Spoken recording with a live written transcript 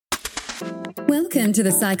Welcome to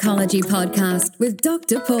the Psychology Podcast with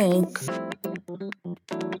Dr. Paul.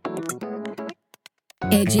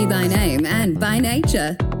 Edgy by name and by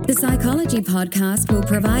nature, the Psychology Podcast will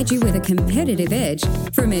provide you with a competitive edge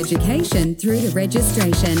from education through to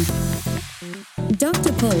registration.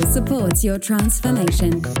 Dr. Paul supports your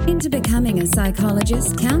transformation into becoming a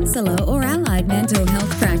psychologist, counsellor, or allied mental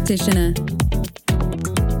health practitioner.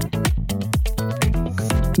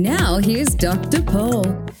 Now, here's Dr. Paul.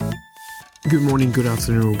 Good morning, good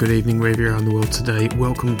afternoon, or good evening, wherever you are in the world today.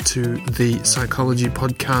 Welcome to the Psychology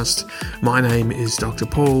Podcast. My name is Dr.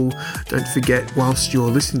 Paul. Don't forget, whilst you're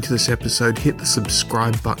listening to this episode, hit the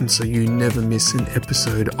subscribe button so you never miss an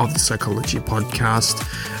episode of the Psychology Podcast.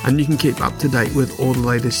 And you can keep up to date with all the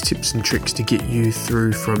latest tips and tricks to get you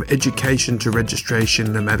through from education to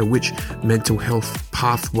registration, no matter which mental health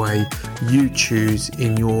pathway you choose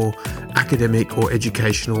in your academic or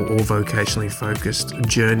educational or vocationally focused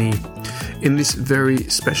journey. In this very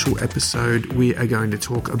special episode, we are going to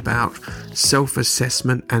talk about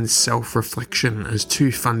self-assessment and self-reflection as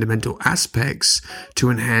two fundamental aspects to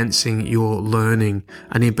enhancing your learning.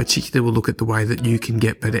 And in particular, we'll look at the way that you can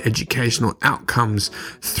get better educational outcomes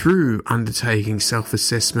through undertaking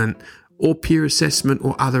self-assessment or peer assessment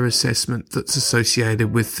or other assessment that's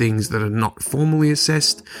associated with things that are not formally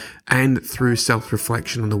assessed, and through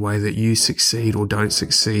self-reflection on the way that you succeed or don't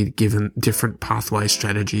succeed given different pathway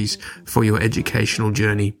strategies for your educational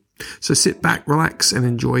journey. So sit back, relax, and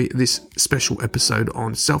enjoy this special episode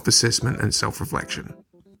on self-assessment and self-reflection.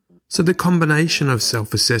 So the combination of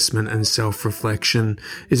self-assessment and self-reflection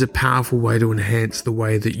is a powerful way to enhance the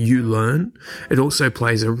way that you learn. It also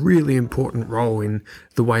plays a really important role in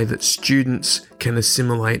the way that students can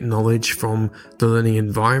assimilate knowledge from the learning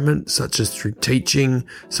environment, such as through teaching,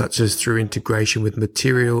 such as through integration with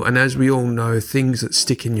material. And as we all know, things that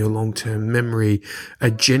stick in your long-term memory are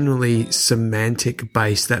generally semantic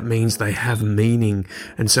based. That means they have meaning.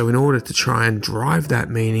 And so in order to try and drive that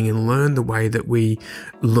meaning and learn the way that we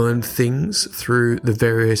learn things through the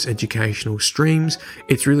various educational streams,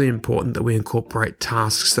 it's really important that we incorporate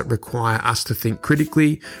tasks that require us to think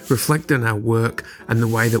critically, reflect on our work, and the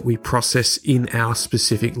way that we process in our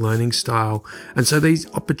specific learning style. And so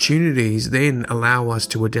these opportunities then allow us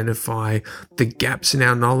to identify the gaps in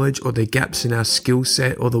our knowledge or the gaps in our skill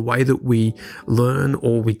set or the way that we learn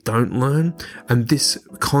or we don't learn. And this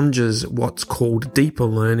conjures what's called deeper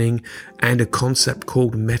learning and a concept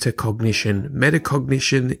called metacognition.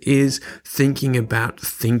 Metacognition is thinking about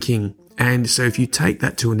thinking. And so if you take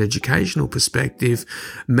that to an educational perspective,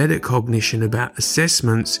 metacognition about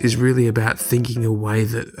assessments is really about thinking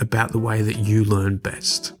about the way that you learn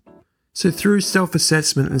best. So through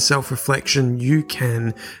self-assessment and self-reflection, you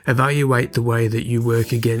can evaluate the way that you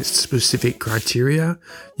work against specific criteria.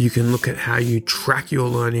 You can look at how you track your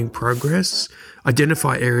learning progress,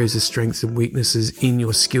 identify areas of strengths and weaknesses in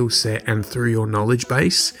your skill set and through your knowledge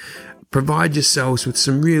base. Provide yourselves with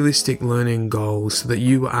some realistic learning goals so that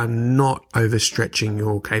you are not overstretching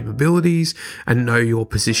your capabilities and know your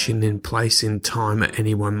position in place in time at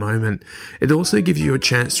any one moment. It also gives you a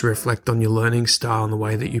chance to reflect on your learning style and the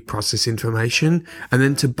way that you process information, and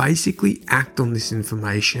then to basically act on this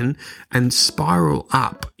information and spiral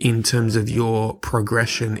up in terms of your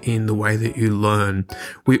progression in the way that you learn.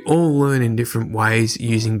 We all learn in different ways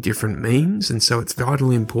using different means, and so it's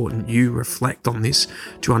vitally important you reflect on this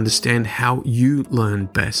to understand how you learn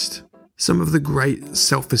best. Some of the great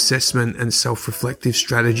self-assessment and self-reflective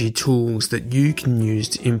strategy tools that you can use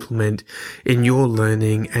to implement in your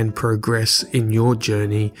learning and progress in your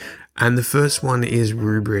journey. And the first one is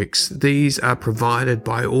rubrics. These are provided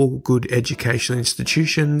by all good educational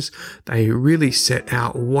institutions. They really set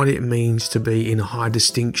out what it means to be in high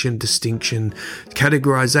distinction,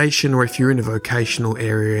 categorization, or if you're in a vocational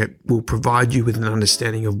area, it will provide you with an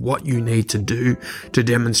understanding of what you need to do to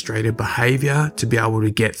demonstrate a behavior to be able to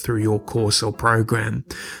get through your course or program.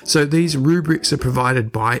 So these rubrics are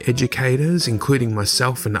provided by educators, including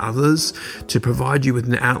myself and others, to provide you with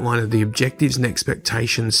an outline of the objectives and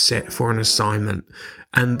expectations set for an assignment.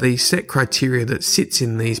 And the set criteria that sits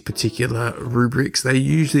in these particular rubrics, they're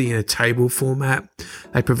usually in a table format.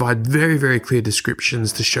 They provide very, very clear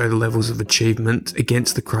descriptions to show the levels of achievement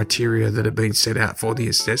against the criteria that have been set out for the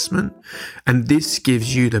assessment. And this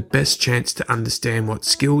gives you the best chance to understand what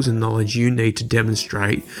skills and knowledge you need to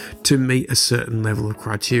demonstrate to meet a certain level of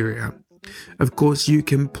criteria. Of course, you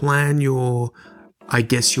can plan your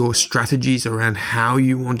strategies around how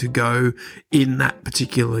you want to go in that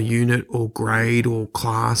particular unit or grade or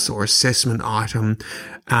class or assessment item.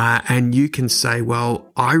 And you can say, well,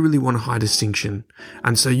 I really want a high distinction.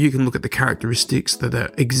 And so you can look at the characteristics that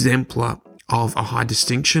are exemplar of a high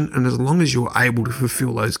distinction, and as long as you're able to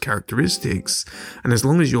fulfill those characteristics, and as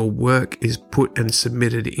long as your work is put and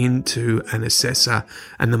submitted into an assessor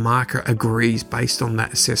and the marker agrees based on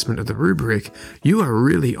that assessment of the rubric, you are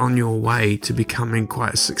really on your way to becoming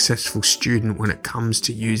quite a successful student when it comes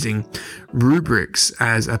to using rubrics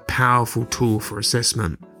as a powerful tool for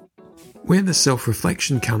assessment. Where the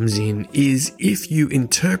self-reflection comes in is if you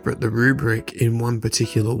interpret the rubric in one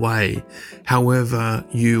particular way, however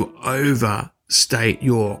you overstate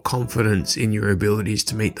your confidence in your abilities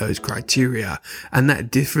to meet those criteria, and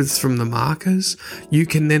that differs from the markers, you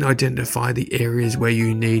can then identify the areas where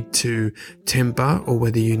you need to temper or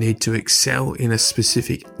whether you need to excel in a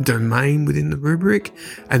specific domain within the rubric,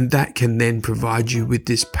 and that can then provide you with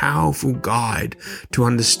this powerful guide to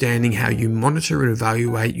understanding how you monitor and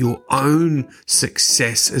evaluate your own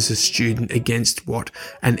success as a student against what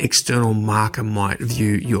an external marker might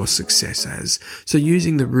view your success as. So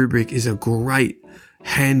using the rubric is a great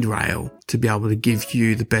handrail to be able to give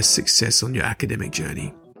you the best success on your academic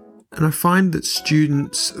journey. And I find that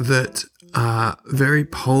students that are very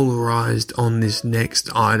polarized on this next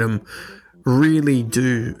item really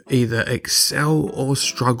do either excel or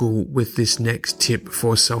struggle with this next tip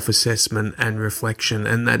for self-assessment and reflection,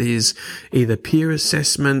 and that is either peer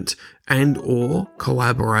assessment and or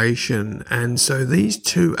collaboration. And so these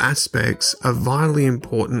two aspects are vitally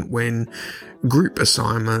important when group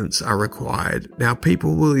assignments are required. Now,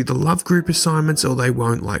 people will either love group assignments or they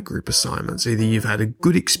won't like group assignments. Either you've had a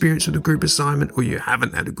good experience with a group assignment or you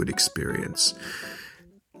haven't had a good experience.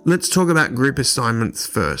 Let's talk about group assignments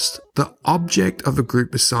first. The object of a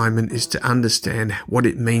group assignment is to understand what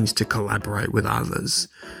it means to collaborate with others.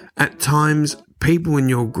 At times, people in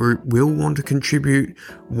your group will want to contribute,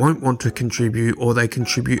 won't want to contribute, or they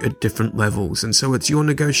contribute at different levels. And so it's your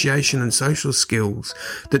negotiation and social skills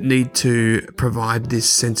that need to provide this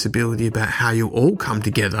sensibility about how you all come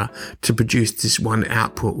together to produce this one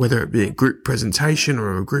output, whether it be a group presentation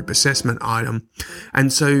or a group assessment item.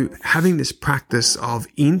 And so having this practice of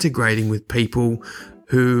integrating with people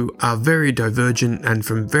who are very divergent and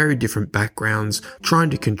from very different backgrounds, trying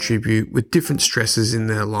to contribute with different stresses in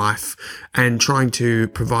their life and trying to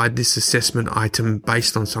provide this assessment item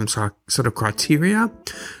based on some sort of criteria,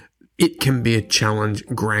 it can be a challenge,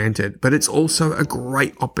 granted, but it's also a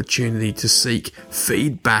great opportunity to seek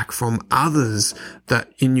feedback from others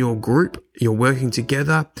that in your group, you're working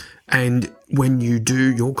together, and when you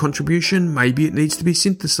do your contribution, maybe it needs to be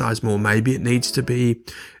synthesized more, maybe it needs to be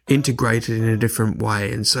integrated in a different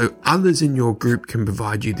way. And so others in your group can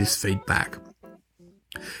provide you this feedback.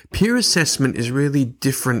 Peer assessment is really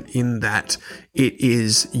different in that it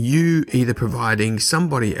is you either providing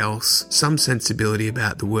somebody else some sensibility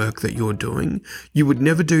about the work that you're doing. You would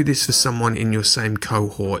never do this for someone in your same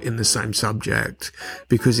cohort in the same subject,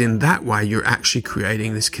 because in that way you're actually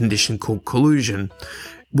creating this condition called collusion.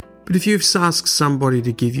 But if you've asked somebody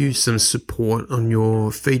to give you some support on your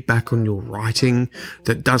feedback on your writing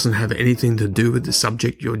that doesn't have anything to do with the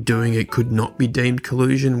subject you're doing, it could not be deemed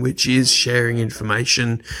collusion, which is sharing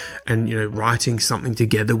information and, writing something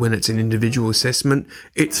together when it's an individual assessment.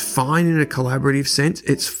 It's fine in a collaborative sense.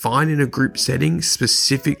 It's fine in a group setting,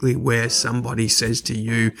 specifically where somebody says to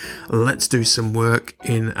you, let's do some work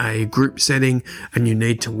in a group setting and you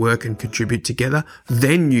need to work and contribute together.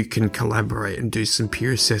 Then you can collaborate and do some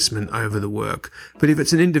peer assessment over the work. But if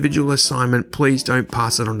it's an individual assignment, please don't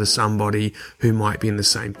pass it on to somebody who might be in the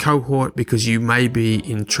same cohort, because you may be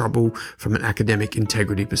in trouble from an academic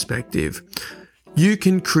integrity perspective. You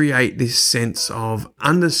can create this sense of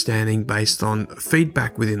understanding based on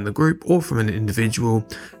feedback within the group or from an individual,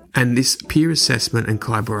 and this peer assessment and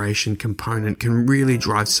collaboration component can really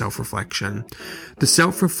drive self-reflection. The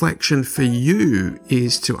self-reflection for you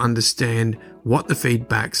is to understand what the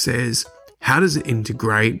feedback says. How does it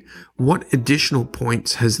integrate? What additional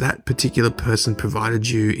points has that particular person provided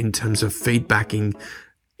you in terms of feedbacking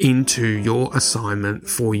into your assignment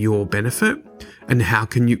for your benefit? And how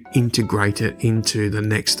can you integrate it into the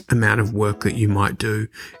next amount of work that you might do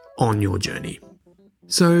on your journey?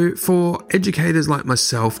 So for educators like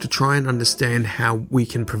myself to try and understand how we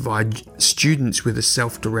can provide students with a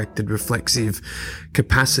self-directed reflexive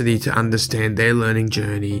capacity to understand their learning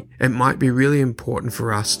journey, it might be really important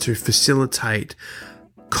for us to facilitate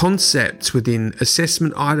concepts within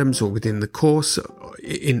assessment items or within the course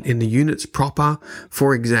in the units proper.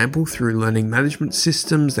 For example, through learning management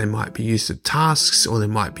systems, they might be used as tasks or they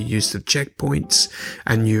might be used as checkpoints,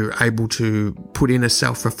 and you're able to put in a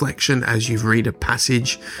self-reflection as you read a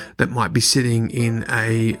passage that might be sitting in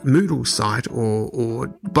a Moodle site or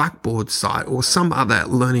Blackboard site or some other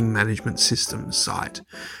learning management system site.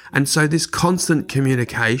 And so this constant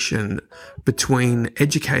communication between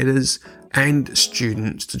educators and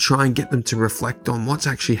students to try and get them to reflect on what's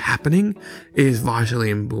actually happening is vitally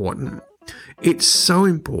important. It's so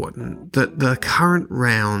important that the current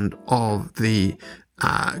round of the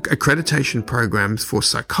accreditation programs for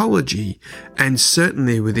psychology, and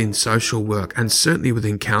certainly within social work and certainly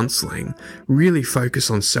within counselling, really focus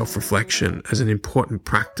on self-reflection as an important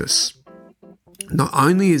practice. Not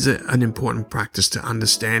only is it an important practice to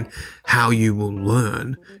understand how you will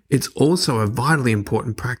learn, it's also a vitally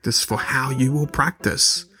important practice for how you will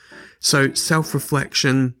practice. So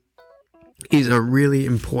self-reflection is a really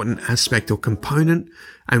important aspect or component,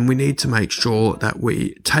 and we need to make sure that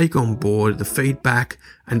we take on board the feedback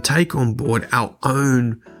and take on board our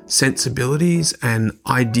own sensibilities and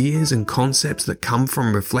ideas and concepts that come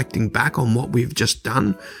from reflecting back on what we've just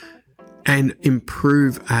done, and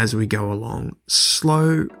improve as we go along.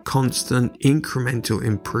 Slow, constant, incremental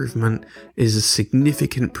improvement is a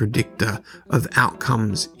significant predictor of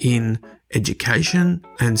outcomes in education,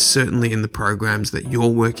 and certainly in the programs that you're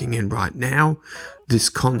working in right now. This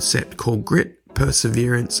concept called grit,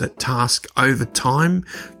 perseverance at task over time.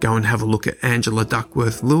 Go and have a look at Angela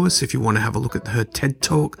Duckworth-Lewis if you want to have a look at her TED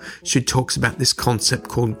Talk. She talks about this concept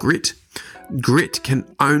called grit. Grit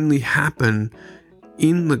can only happen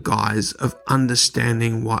in the guise of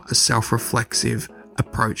understanding what a self-reflexive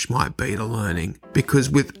approach might be to learning, because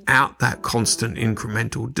without that constant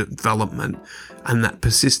incremental development and that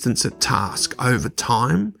persistence at task over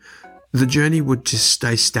time, the journey would just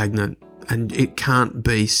stay stagnant, and it can't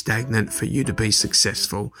be stagnant for you to be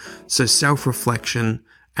successful. So self-reflection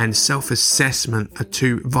and self-assessment are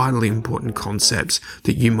two vitally important concepts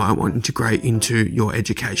that you might want to integrate into your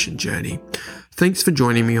education journey. Thanks for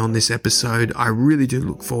joining me on this episode. I really do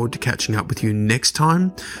look forward to catching up with you next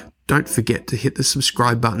time. Don't forget to hit the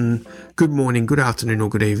subscribe button. Good morning, good afternoon, or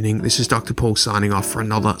good evening. This is Dr. Paul signing off for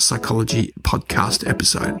another Psychology Podcast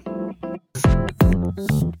episode.